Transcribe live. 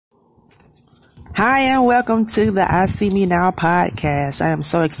Hi and welcome to the I See Me Now podcast. I am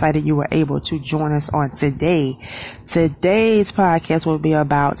so excited you were able to join us on today. Today's podcast will be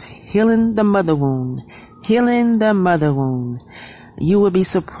about healing the mother wound. Healing the mother wound. You will be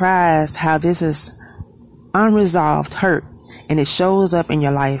surprised how this is unresolved hurt and it shows up in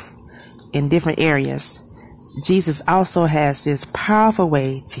your life in different areas. Jesus also has this powerful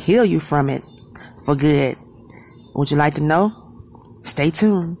way to heal you from it for good. Would you like to know? Stay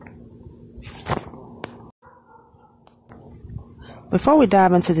tuned. Before we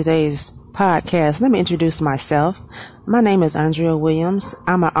dive into today's podcast, let me introduce myself. My name is Andrea Williams.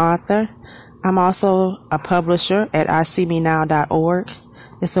 I'm an author. I'm also a publisher at ISeeMeNow.org.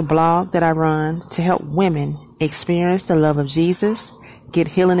 It's a blog that I run to help women experience the love of Jesus, get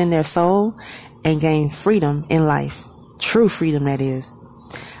healing in their soul, and gain freedom in life. True freedom, that is.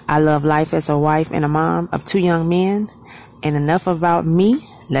 I love life as a wife and a mom of 2 young men. And enough about me.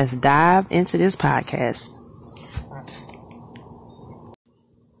 Let's dive into this podcast.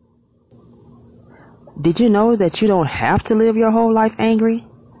 Did you know that you don't have to live your whole life angry?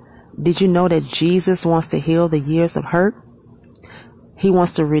 Did you know that Jesus wants to heal the years of hurt? He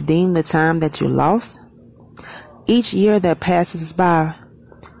wants to redeem the time that you lost. Each year that passes by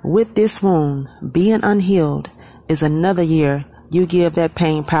with this wound being unhealed is another year you give that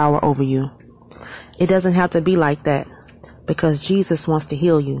pain power over you. It doesn't have to be like that because Jesus wants to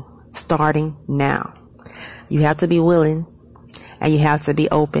heal you starting now. You have to be willing and you have to be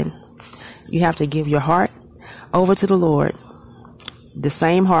open. You have to give your heart over to the Lord. The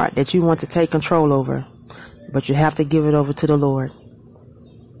same heart that you want to take control over, but you have to give it over to the Lord.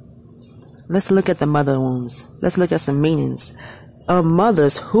 Let's look at the mother wounds. Let's look at some meanings of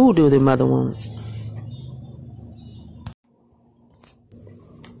mothers who do the mother wounds.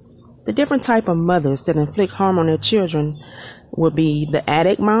 The different type of mothers that inflict harm on their children would be the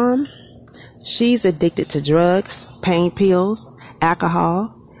addict mom. She's addicted to drugs, pain pills,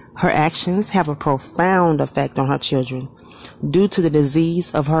 alcohol. Her actions have a profound effect on her children due to the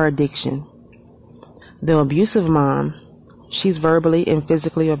disease of her addiction. The abusive mom, she's verbally and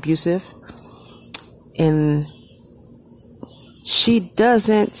physically abusive, and she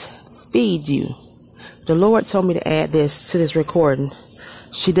doesn't feed you. The Lord told me to add this to this recording.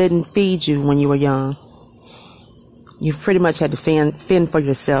 She didn't feed you when you were young. You pretty much had to fend for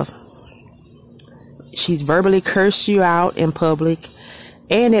yourself. She's verbally cursed you out in public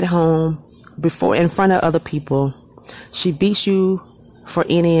and at home, before in front of other people. She beats you for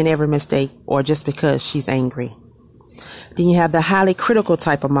any and every mistake or just because she's angry. Then you have the highly critical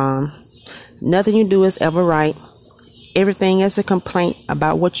type of mom. Nothing you do is ever right. Everything is a complaint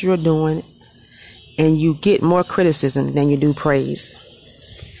about what you're doing, and you get more criticism than you do praise.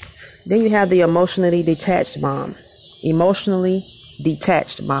 Then you have the emotionally detached mom. Emotionally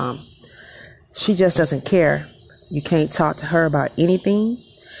detached mom. She just doesn't care. You can't talk to her about anything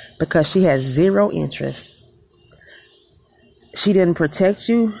because she has zero interest. She didn't protect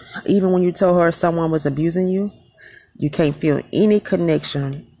you even when you told her someone was abusing you. You can't feel any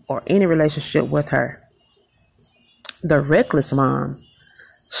connection or any relationship with her. The reckless mom.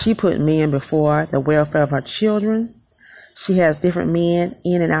 She put men before the welfare of her children. She has different men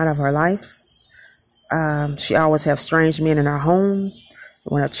in and out of her life. She always has strange men in her home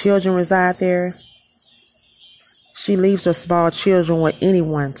when her children reside there. She leaves her small children with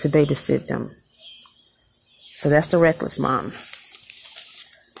anyone to babysit them. So that's the reckless mom.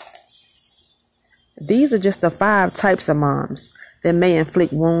 These are just the 5 types of moms that may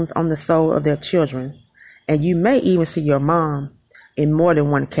inflict wounds on the soul of their children. And you may even see your mom in more than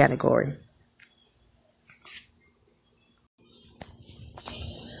one category.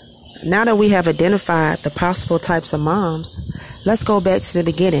 Now that we have identified the possible types of moms, let's go back to the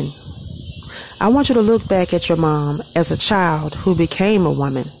beginning. I want you to look back at your mom as a child who became a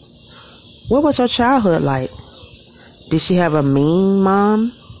woman. What was her childhood like? Did she have a mean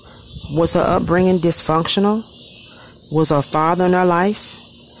mom? Was her upbringing dysfunctional? Was her father in her life?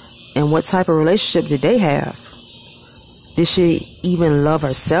 And what type of relationship did they have? Did she even love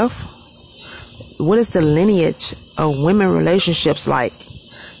herself? What is the lineage of women relationships like?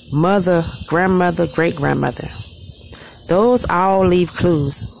 Mother, grandmother, great-grandmother. Those all leave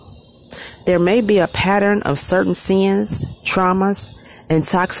clues. There may be a pattern of certain sins, traumas, and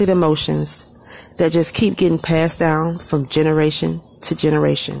toxic emotions that just keep getting passed down from generation to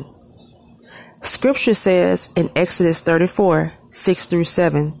generation. Scripture says in Exodus 34,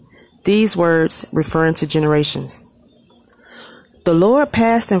 6-7, these words referring to generations. The Lord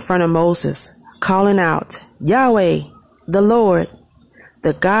passed in front of Moses, calling out, Yahweh, the Lord,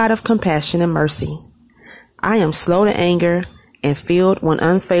 the God of compassion and mercy. I am slow to anger and filled with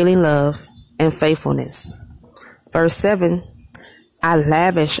unfailing love and faithfulness. Verse 7, I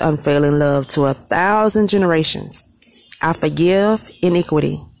lavish unfailing love to 1,000 generations. I forgive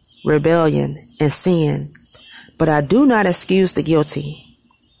iniquity, rebellion, and sin, but I do not excuse the guilty.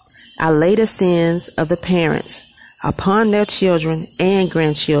 I lay the sins of the parents upon their children and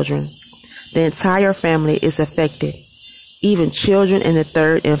grandchildren. The entire family is affected, even children in the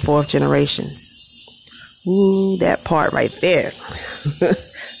third and fourth generations. Ooh, that part right there.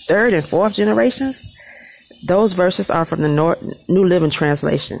 Third and fourth generations? Those verses are from the New Living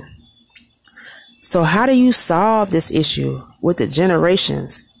Translation. So how do you solve this issue with the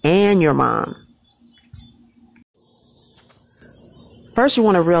generations and your mom? First, you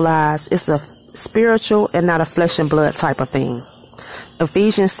want to realize it's a spiritual and not a flesh and blood type of thing.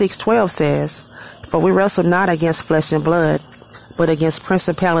 Ephesians 6:12 says, for we wrestle not against flesh and blood, but against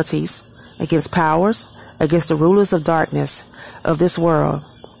principalities, against powers, against the rulers of darkness of this world,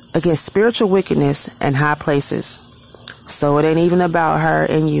 against spiritual wickedness in high places. So it ain't even about her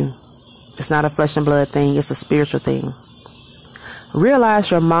and you. It's not a flesh and blood thing. It's a spiritual thing.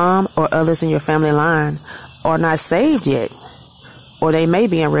 Realize your mom or others in your family line are not saved yet, or they may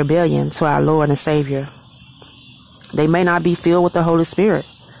be in rebellion to our Lord and Savior. They may not be filled with the Holy Spirit.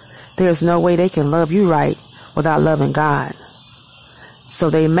 There's no way they can love you right without loving God. So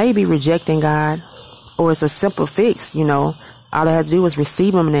they may be rejecting God, or it's a simple fix, all they have to do is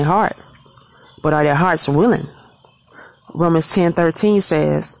receive Him in their heart. But are their hearts willing? Romans 10:13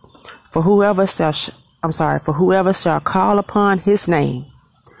 says, for whoever shall call upon His name,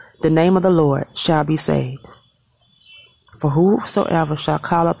 the name of the Lord shall be saved. For whosoever shall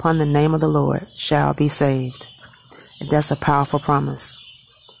call upon the name of the Lord shall be saved. And that's a powerful promise.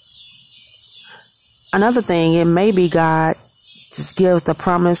 Another thing, it may be God just gives the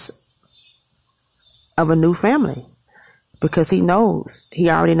promise of a new family, because He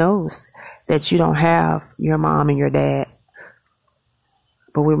already knows that you don't have your mom and your dad.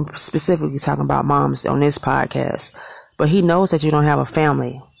 But we're specifically talking about moms on this podcast. But He knows that you don't have a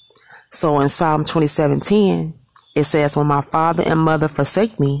family. So in Psalm 27:10, it says, when my father and mother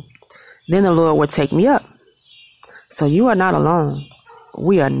forsake me, then the Lord will take me up. So you are not alone.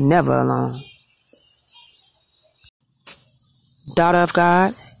 We are never alone. Daughter of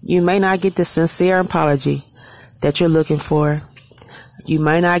God, you may not get the sincere apology that you're looking for. You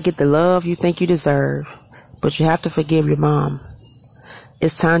may not get the love you think you deserve, but you have to forgive your mom.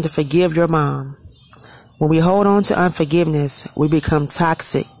 It's time to forgive your mom. When we hold on to unforgiveness, we become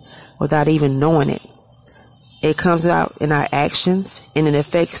toxic without even knowing it. It comes out in our actions, and it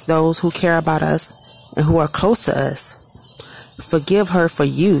affects those who care about us and who are close to us. Forgive her for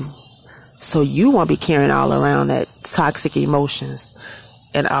you, so you won't be carrying all around that toxic emotions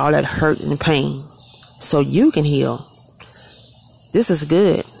and all that hurt and pain, so you can heal. This is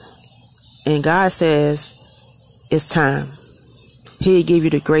good. And God says it's time. He'll give you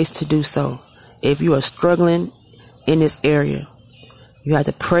the grace to do so. If you are struggling in this area, you have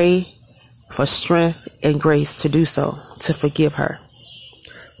to pray for strength and grace to do so, to forgive her.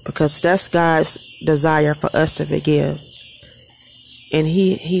 Because that's God's desire, for us to forgive. And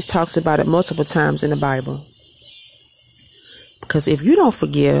he talks about it multiple times in the Bible. Because if you don't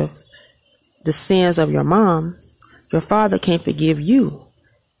forgive the sins of your mom, your father can't forgive you.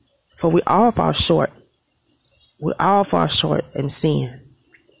 For we all fall short. We all fall short in sin.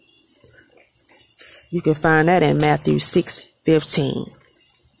 You can find that in Matthew 6:15.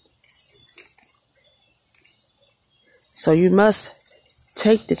 So you must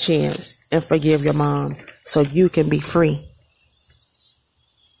take the chance and forgive your mom so you can be free.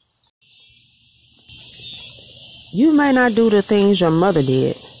 You may not do the things your mother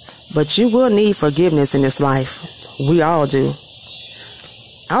did, but you will need forgiveness in this life. We all do.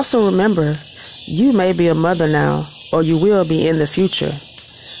 Also remember, you may be a mother now, or you will be in the future.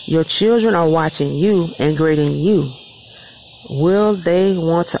 Your children are watching you and grading you. Will they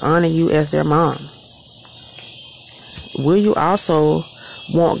want to honor you as their mom? Will you also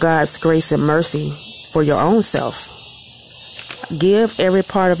want God's grace and mercy for your own self? Give every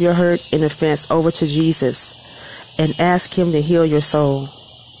part of your hurt and offense over to Jesus and ask Him to heal your soul.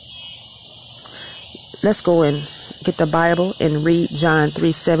 Let's go and get the Bible and read John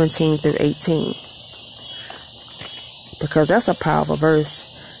 3:17 through 18. Because that's a powerful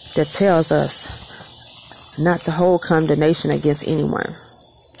verse that tells us not to hold condemnation against anyone.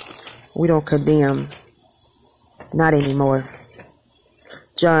 We don't condemn. Not anymore.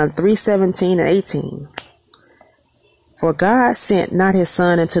 John 3:17 and 18. For God sent not His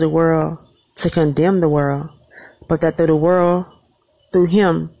Son into the world to condemn the world, but that the world through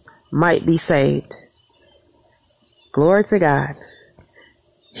Him might be saved. Glory to God.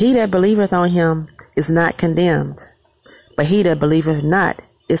 He that believeth on him is not condemned, but he that believeth not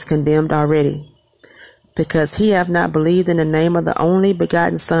is condemned already, because he hath not believed in the name of the only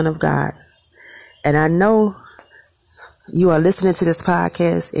begotten Son of God. And I know you are listening to this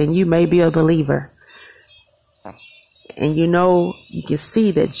podcast and you may be a believer. And you can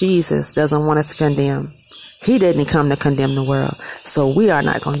see that Jesus doesn't want us to condemn. He didn't come to condemn the world. So we are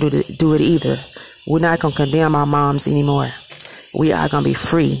not going to do it either. We're not going to condemn our moms anymore. We are going to be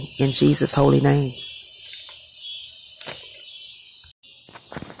free in Jesus' holy name.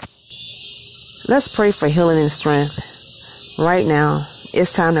 Let's pray for healing and strength. Right now,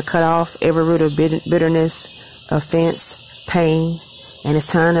 it's time to cut off every root of bitterness, offense, pain, and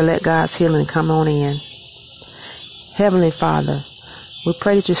it's time to let God's healing come on in. Heavenly Father, we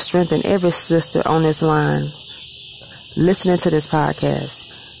pray that you strengthen every sister on this line listening to this podcast.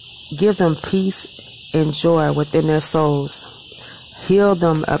 Give them peace and joy within their souls. Heal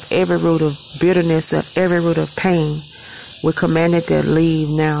them of every root of bitterness, of every root of pain. We command it to leave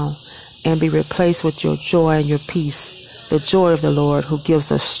now and be replaced with your joy and your peace, the joy of the Lord who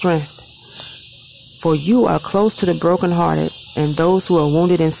gives us strength. For you are close to the brokenhearted and those who are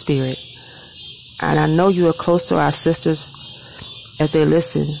wounded in spirit. And I know you are close to our sisters as they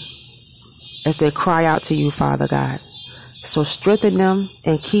listen, as they cry out to you, Father God. So strengthen them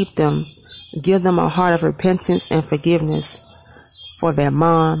and keep them. Give them a heart of repentance and forgiveness for their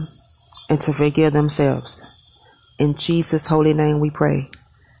mom and to forgive themselves. In Jesus' holy name we pray.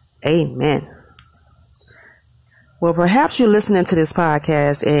 Amen. Well, perhaps you're listening to this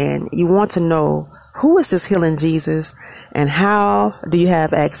podcast and you want to know, who is this healing Jesus and how do you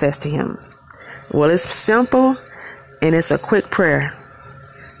have access to him? Well, it's simple and it's a quick prayer.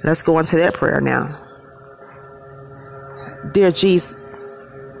 Let's go into that prayer now. Dear Jesus,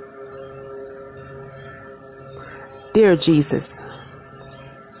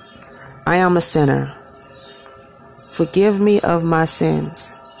 I am a sinner. Forgive me of my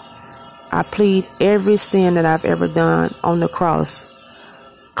sins. I plead every sin that I've ever done on the cross.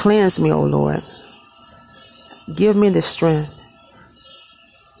 Cleanse me, O Lord. Give me the strength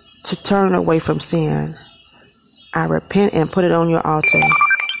to turn away from sin. I repent and put it on your altar.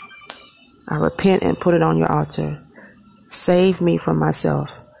 I repent and put it on your altar. Save me from myself.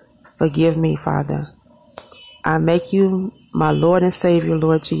 Forgive me, Father. I make you my Lord and Savior,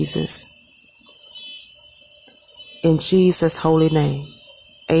 Lord Jesus. In Jesus' holy name,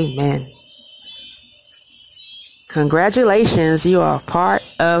 amen. Congratulations, you are part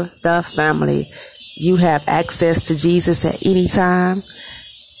of the family. You have access to Jesus at any time.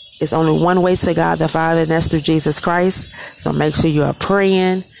 It's only one way to God the Father, and that's through Jesus Christ. So make sure you are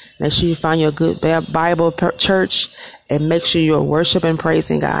praying. Make sure you find your good Bible church, and make sure you're worshiping and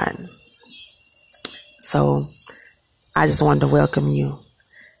praising God. So I just wanted to welcome you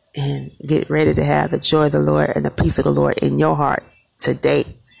and get ready to have the joy of the Lord and the peace of the Lord in your heart today,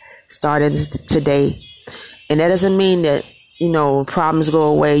 starting today. And that doesn't mean that, problems go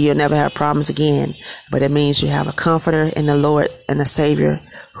away. You'll never have problems again. But it means you have a comforter in the Lord and a Savior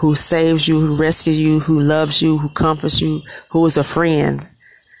who saves you, who rescues you, who loves you, who comforts you, who is a friend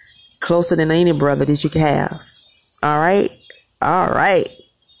closer than any brother that you can have. All right.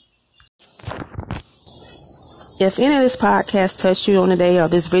 If any of this podcast touched you on today, or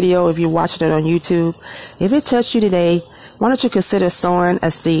this video, if you're watching it on YouTube, if it touched you today, why don't you consider sowing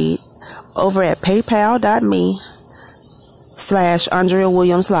a seed over at paypal.me/Andrea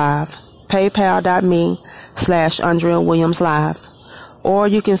Williams Live, paypal.me/Andrea Williams Live, or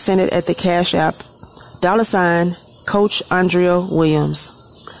you can send it at the Cash App, $Coach Andrea Williams,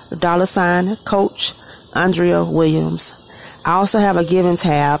 $Coach Andrea Williams. I also have a giving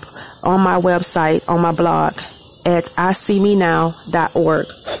tab on my website, on my blog, at iseemenow.org.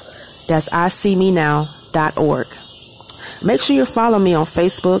 That's iseemenow.org. Make sure you follow me on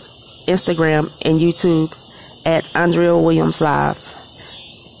Facebook, Instagram, and YouTube at Andrea Williams Live.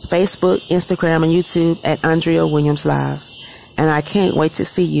 Facebook, Instagram, and YouTube at Andrea Williams Live. And I can't wait to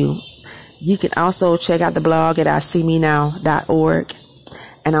see you. You can also check out the blog at iseemenow.org.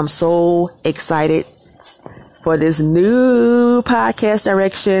 And I'm so excited for this new podcast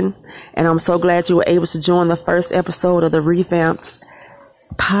direction. And I'm so glad you were able to join the first episode of the revamped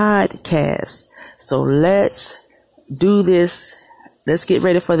podcast. So let's do this. Let's get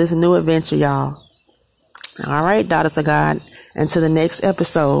ready for this new adventure, y'all. All right, daughters of God. Until the next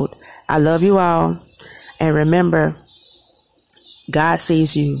episode, I love you all. And remember, God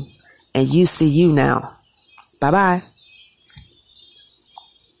sees you and you see you now. Bye-bye.